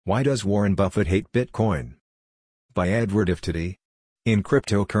Why does Warren Buffett hate Bitcoin? By Edward Iftiti. In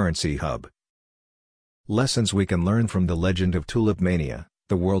Cryptocurrency Hub. Lessons we can learn from the legend of Tulipmania,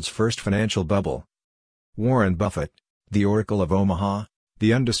 the world's first financial bubble. Warren Buffett, the Oracle of Omaha,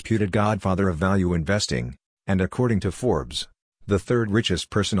 the undisputed godfather of value investing, and according to Forbes, the third richest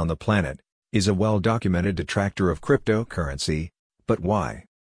person on the planet, is a well-documented detractor of cryptocurrency. But why?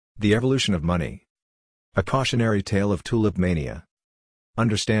 The evolution of money. A cautionary tale of Tulipmania.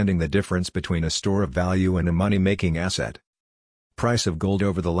 Understanding the difference between a store of value and a money-making asset. Price of gold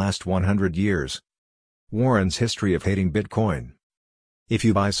over the last 100 years. Warren's history of hating Bitcoin. If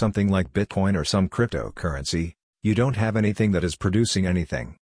you buy something like Bitcoin or some cryptocurrency, you don't have anything that is producing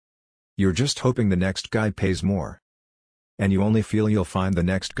anything. You're just hoping the next guy pays more. And you only feel you'll find the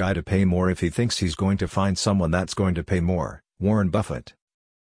next guy to pay more if he thinks he's going to find someone that's going to pay more. Warren Buffett.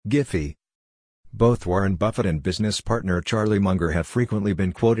 Giphy. Both Warren Buffett and business partner Charlie Munger have frequently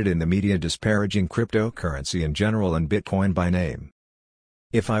been quoted in the media disparaging cryptocurrency in general and Bitcoin by name.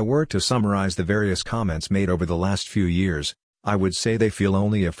 If I were to summarize the various comments made over the last few years, I would say they feel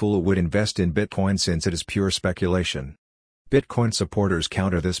only a fool would invest in Bitcoin since it is pure speculation. Bitcoin supporters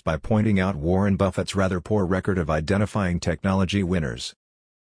counter this by pointing out Warren Buffett's rather poor record of identifying technology winners.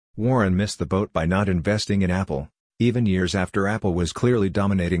 Warren missed the boat by not investing in Apple, even years after Apple was clearly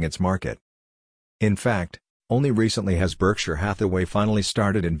dominating its market. In fact, only recently has Berkshire Hathaway finally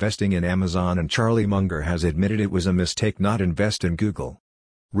started investing in Amazon, and Charlie Munger has admitted it was a mistake not invest in Google.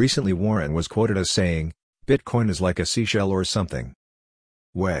 Recently Warren was quoted as saying, "Bitcoin is like a seashell or something."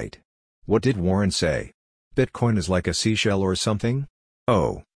 Wait. What did Warren say? Bitcoin is like a seashell or something?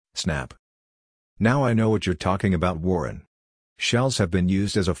 Oh, snap. Now I know what you're talking about, Warren. Shells have been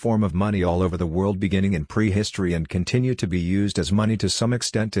used as a form of money all over the world beginning in prehistory and continue to be used as money to some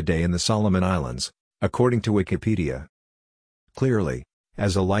extent today in the Solomon Islands, according to Wikipedia. Clearly,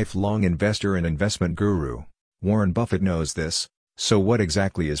 as a lifelong investor and investment guru, Warren Buffett knows this, so what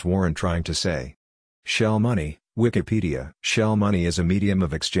exactly is Warren trying to say? Shell money, Wikipedia. Shell money is a medium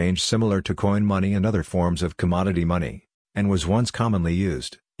of exchange similar to coin money and other forms of commodity money, and was once commonly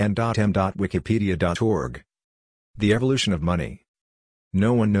used, n.m.wikipedia.org. The evolution of money.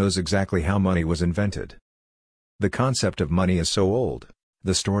 No one knows exactly how money was invented. The concept of money is so old,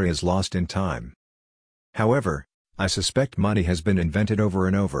 the story is lost in time. However, I suspect money has been invented over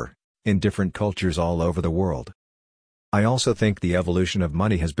and over, in different cultures all over the world. I also think the evolution of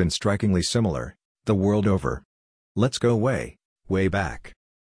money has been strikingly similar, the world over. Let's go way, way back.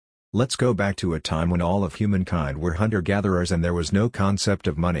 Let's go back to a time when all of humankind were hunter-gatherers and there was no concept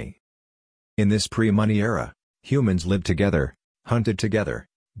of money. In this pre-money era, humans lived together, hunted together,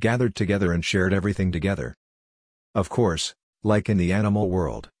 gathered together and shared everything together. Of course, like in the animal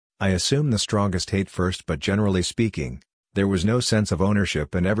world, I assume the strongest ate first, but generally speaking, there was no sense of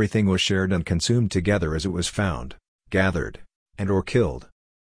ownership and everything was shared and consumed together as it was found, gathered, and or killed.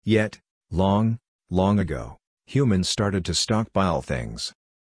 Yet, long, long ago, humans started to stockpile things.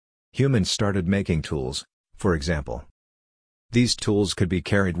 Humans started making tools, for example. These tools could be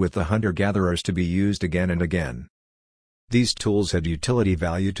carried with the hunter-gatherers to be used again and again. These tools had utility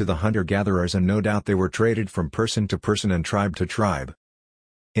value to the hunter-gatherers and no doubt they were traded from person to person and tribe to tribe.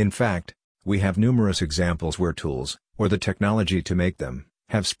 In fact, we have numerous examples where tools, or the technology to make them,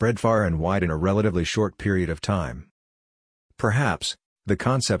 have spread far and wide in a relatively short period of time. Perhaps, the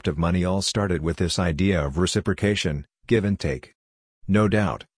concept of money all started with this idea of reciprocation, give and take. No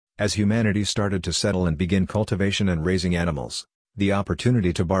doubt, as humanity started to settle and begin cultivation and raising animals, the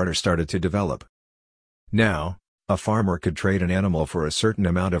opportunity to barter started to develop. Now, a farmer could trade an animal for a certain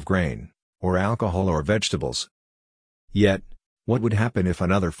amount of grain, or alcohol or vegetables. Yet, what would happen if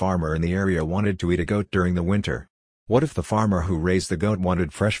another farmer in the area wanted to eat a goat during the winter? What if the farmer who raised the goat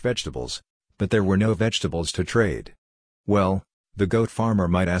wanted fresh vegetables, but there were no vegetables to trade? Well, the goat farmer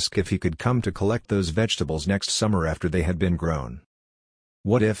might ask if he could come to collect those vegetables next summer after they had been grown.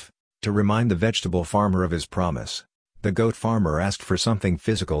 What if, to remind the vegetable farmer of his promise, the goat farmer asked for something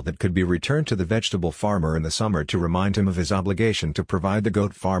physical that could be returned to the vegetable farmer in the summer to remind him of his obligation to provide the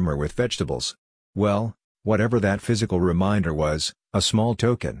goat farmer with vegetables? Well, whatever that physical reminder was, a small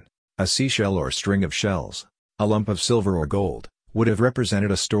token, a seashell or string of shells, a lump of silver or gold, would have represented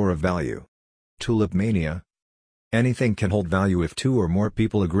a store of value. Tulipmania. Anything can hold value if two or more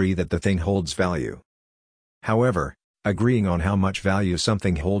people agree that the thing holds value. However, agreeing on how much value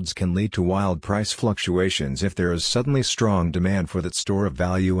something holds can lead to wild price fluctuations if there is suddenly strong demand for that store of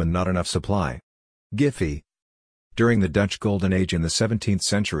value and not enough supply. Giphy. During the Dutch Golden Age in the 17th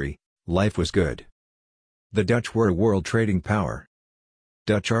century, life was good. The Dutch were a world trading power.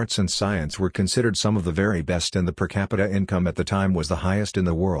 Dutch arts and science were considered some of the very best, and the per capita income at the time was the highest in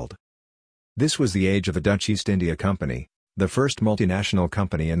the world. This was the age of the Dutch East India Company, the first multinational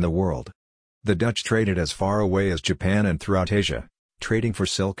company in the world. The Dutch traded as far away as Japan and throughout Asia, trading for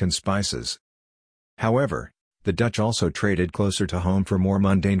silk and spices. However, the Dutch also traded closer to home for more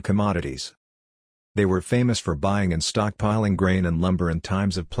mundane commodities. They were famous for buying and stockpiling grain and lumber in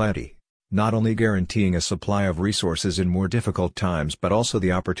times of plenty, not only guaranteeing a supply of resources in more difficult times but also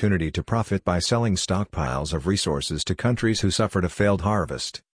the opportunity to profit by selling stockpiles of resources to countries who suffered a failed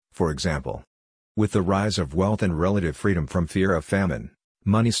harvest, for example. With the rise of wealth and relative freedom from fear of famine,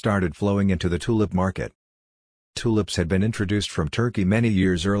 money started flowing into the tulip market. Tulips had been introduced from Turkey many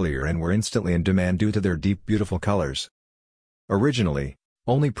years earlier and were instantly in demand due to their deep, beautiful colors. Originally,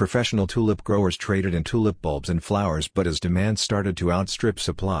 only professional tulip growers traded in tulip bulbs and flowers, but as demand started to outstrip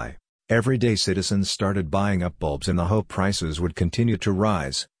supply, everyday citizens started buying up bulbs in the hope prices would continue to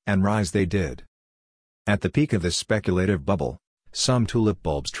rise, and rise they did. At the peak of this speculative bubble, some tulip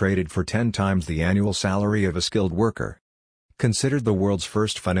bulbs traded for 10 times the annual salary of a skilled worker. Considered the world's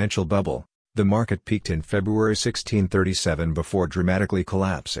first financial bubble, the market peaked in February 1637 before dramatically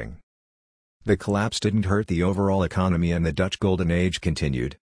collapsing. The collapse didn't hurt the overall economy and the Dutch Golden Age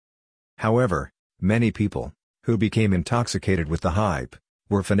continued. However, many people, who became intoxicated with the hype,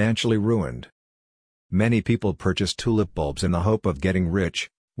 were financially ruined. Many people purchased tulip bulbs in the hope of getting rich,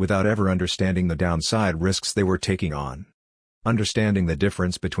 without ever understanding the downside risks they were taking on. Understanding the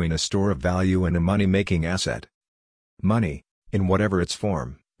difference between a store of value and a money-making asset. Money, in whatever its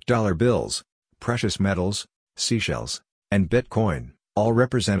form, dollar bills, precious metals, seashells, and Bitcoin, all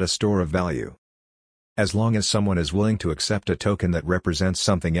represent a store of value. As long as someone is willing to accept a token that represents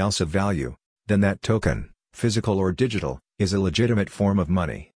something else of value, then that token, physical or digital, is a legitimate form of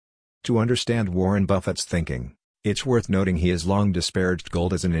money. To understand Warren Buffett's thinking, it's worth noting he has long disparaged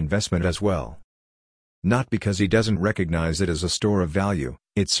gold as an investment as well. Not because he doesn't recognize it as a store of value,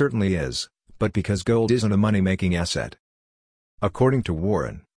 it certainly is, but because gold isn't a money-making asset. According to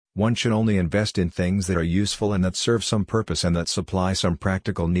Warren, one should only invest in things that are useful and that serve some purpose and that supply some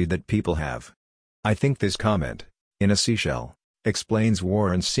practical need that people have. I think this comment, in a seashell, explains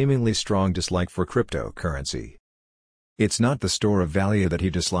Warren's seemingly strong dislike for cryptocurrency. It's not the store of value that he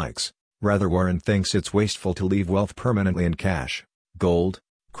dislikes, rather Warren thinks it's wasteful to leave wealth permanently in cash, gold,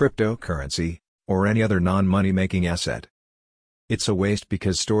 cryptocurrency, or any other non-money-making asset. It's a waste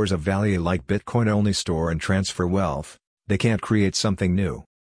because stores of value like Bitcoin only store and transfer wealth, they can't create something new.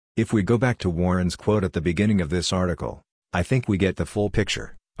 If we go back to Warren's quote at the beginning of this article, I think we get the full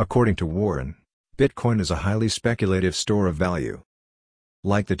picture. According to Warren, Bitcoin is a highly speculative store of value.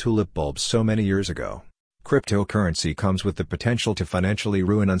 Like the tulip bulbs so many years ago, cryptocurrency comes with the potential to financially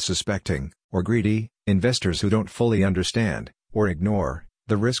ruin unsuspecting, or greedy, investors who don't fully understand, or ignore,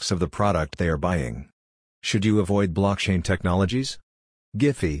 the risks of the product they are buying. Should you avoid blockchain technologies?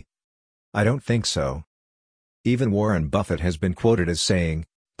 Giphy? I don't think so. Even Warren Buffett has been quoted as saying,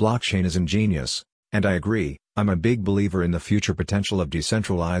 "Blockchain is ingenious," and I agree. I'm a big believer in the future potential of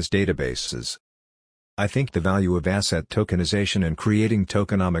decentralized databases. I think the value of asset tokenization and creating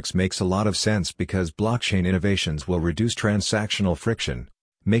tokenomics makes a lot of sense because blockchain innovations will reduce transactional friction,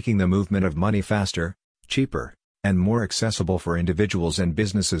 making the movement of money faster, cheaper, and more accessible for individuals and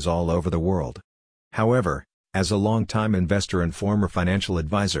businesses all over the world. However, as a long-time investor and former financial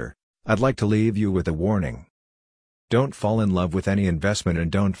advisor, I'd like to leave you with a warning. Don't fall in love with any investment and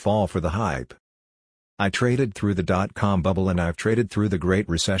don't fall for the hype. I traded through the dot-com bubble and I've traded through the Great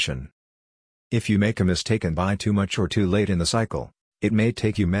Recession. If you make a mistake and buy too much or too late in the cycle, it may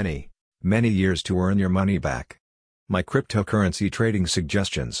take you many, many years to earn your money back. My cryptocurrency trading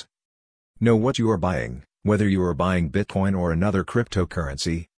suggestions. Know what you are buying, whether you are buying Bitcoin or another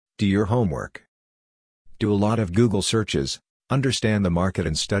cryptocurrency. Do your homework. Do a lot of Google searches, understand the market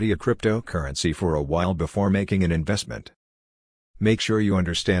and study a cryptocurrency for a while before making an investment. Make sure you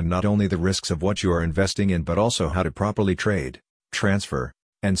understand not only the risks of what you are investing in but also how to properly trade, transfer,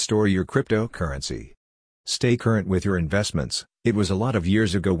 and store your cryptocurrency. Stay current with your investments. It was a lot of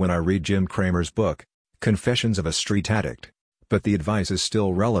years ago when I read Jim Cramer's book, Confessions of a Street Addict, but the advice is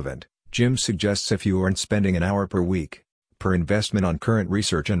still relevant. Jim suggests if you aren't spending an hour per week, per investment on current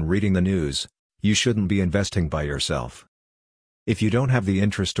research and reading the news, you shouldn't be investing by yourself. If you don't have the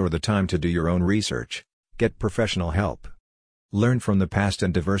interest or the time to do your own research, get professional help. Learn from the past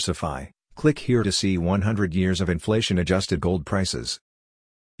and diversify. Click here to see 100 years of inflation-adjusted gold prices.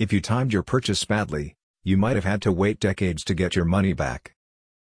 If you timed your purchase badly, you might have had to wait decades to get your money back.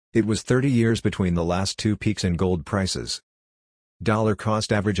 It was 30 years between the last two peaks in gold prices. Dollar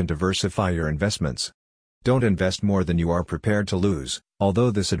cost average and diversify your investments. Don't invest more than you are prepared to lose.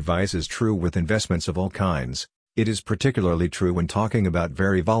 Although this advice is true with investments of all kinds, it is particularly true when talking about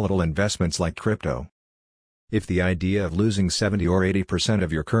very volatile investments like crypto. If the idea of losing 70 or 80%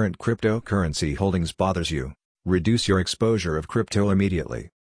 of your current cryptocurrency holdings bothers you, reduce your exposure of crypto immediately.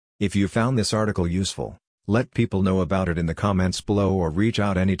 If you found this article useful, let people know about it in the comments below or reach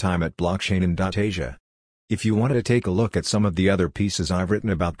out anytime at blockchain.asia. If you wanted to take a look at some of the other pieces I've written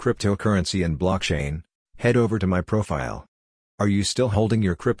about cryptocurrency and blockchain, head over to my profile. Are you still holding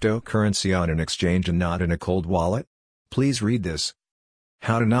your cryptocurrency on an exchange and not in a cold wallet? Please read this.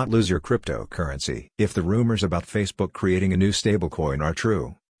 How to not lose your cryptocurrency. If the rumors about Facebook creating a new stablecoin are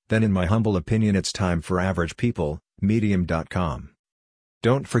true, then in my humble opinion it's time for average people, Medium.com.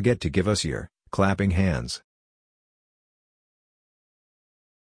 Don't forget to give us your clapping hands.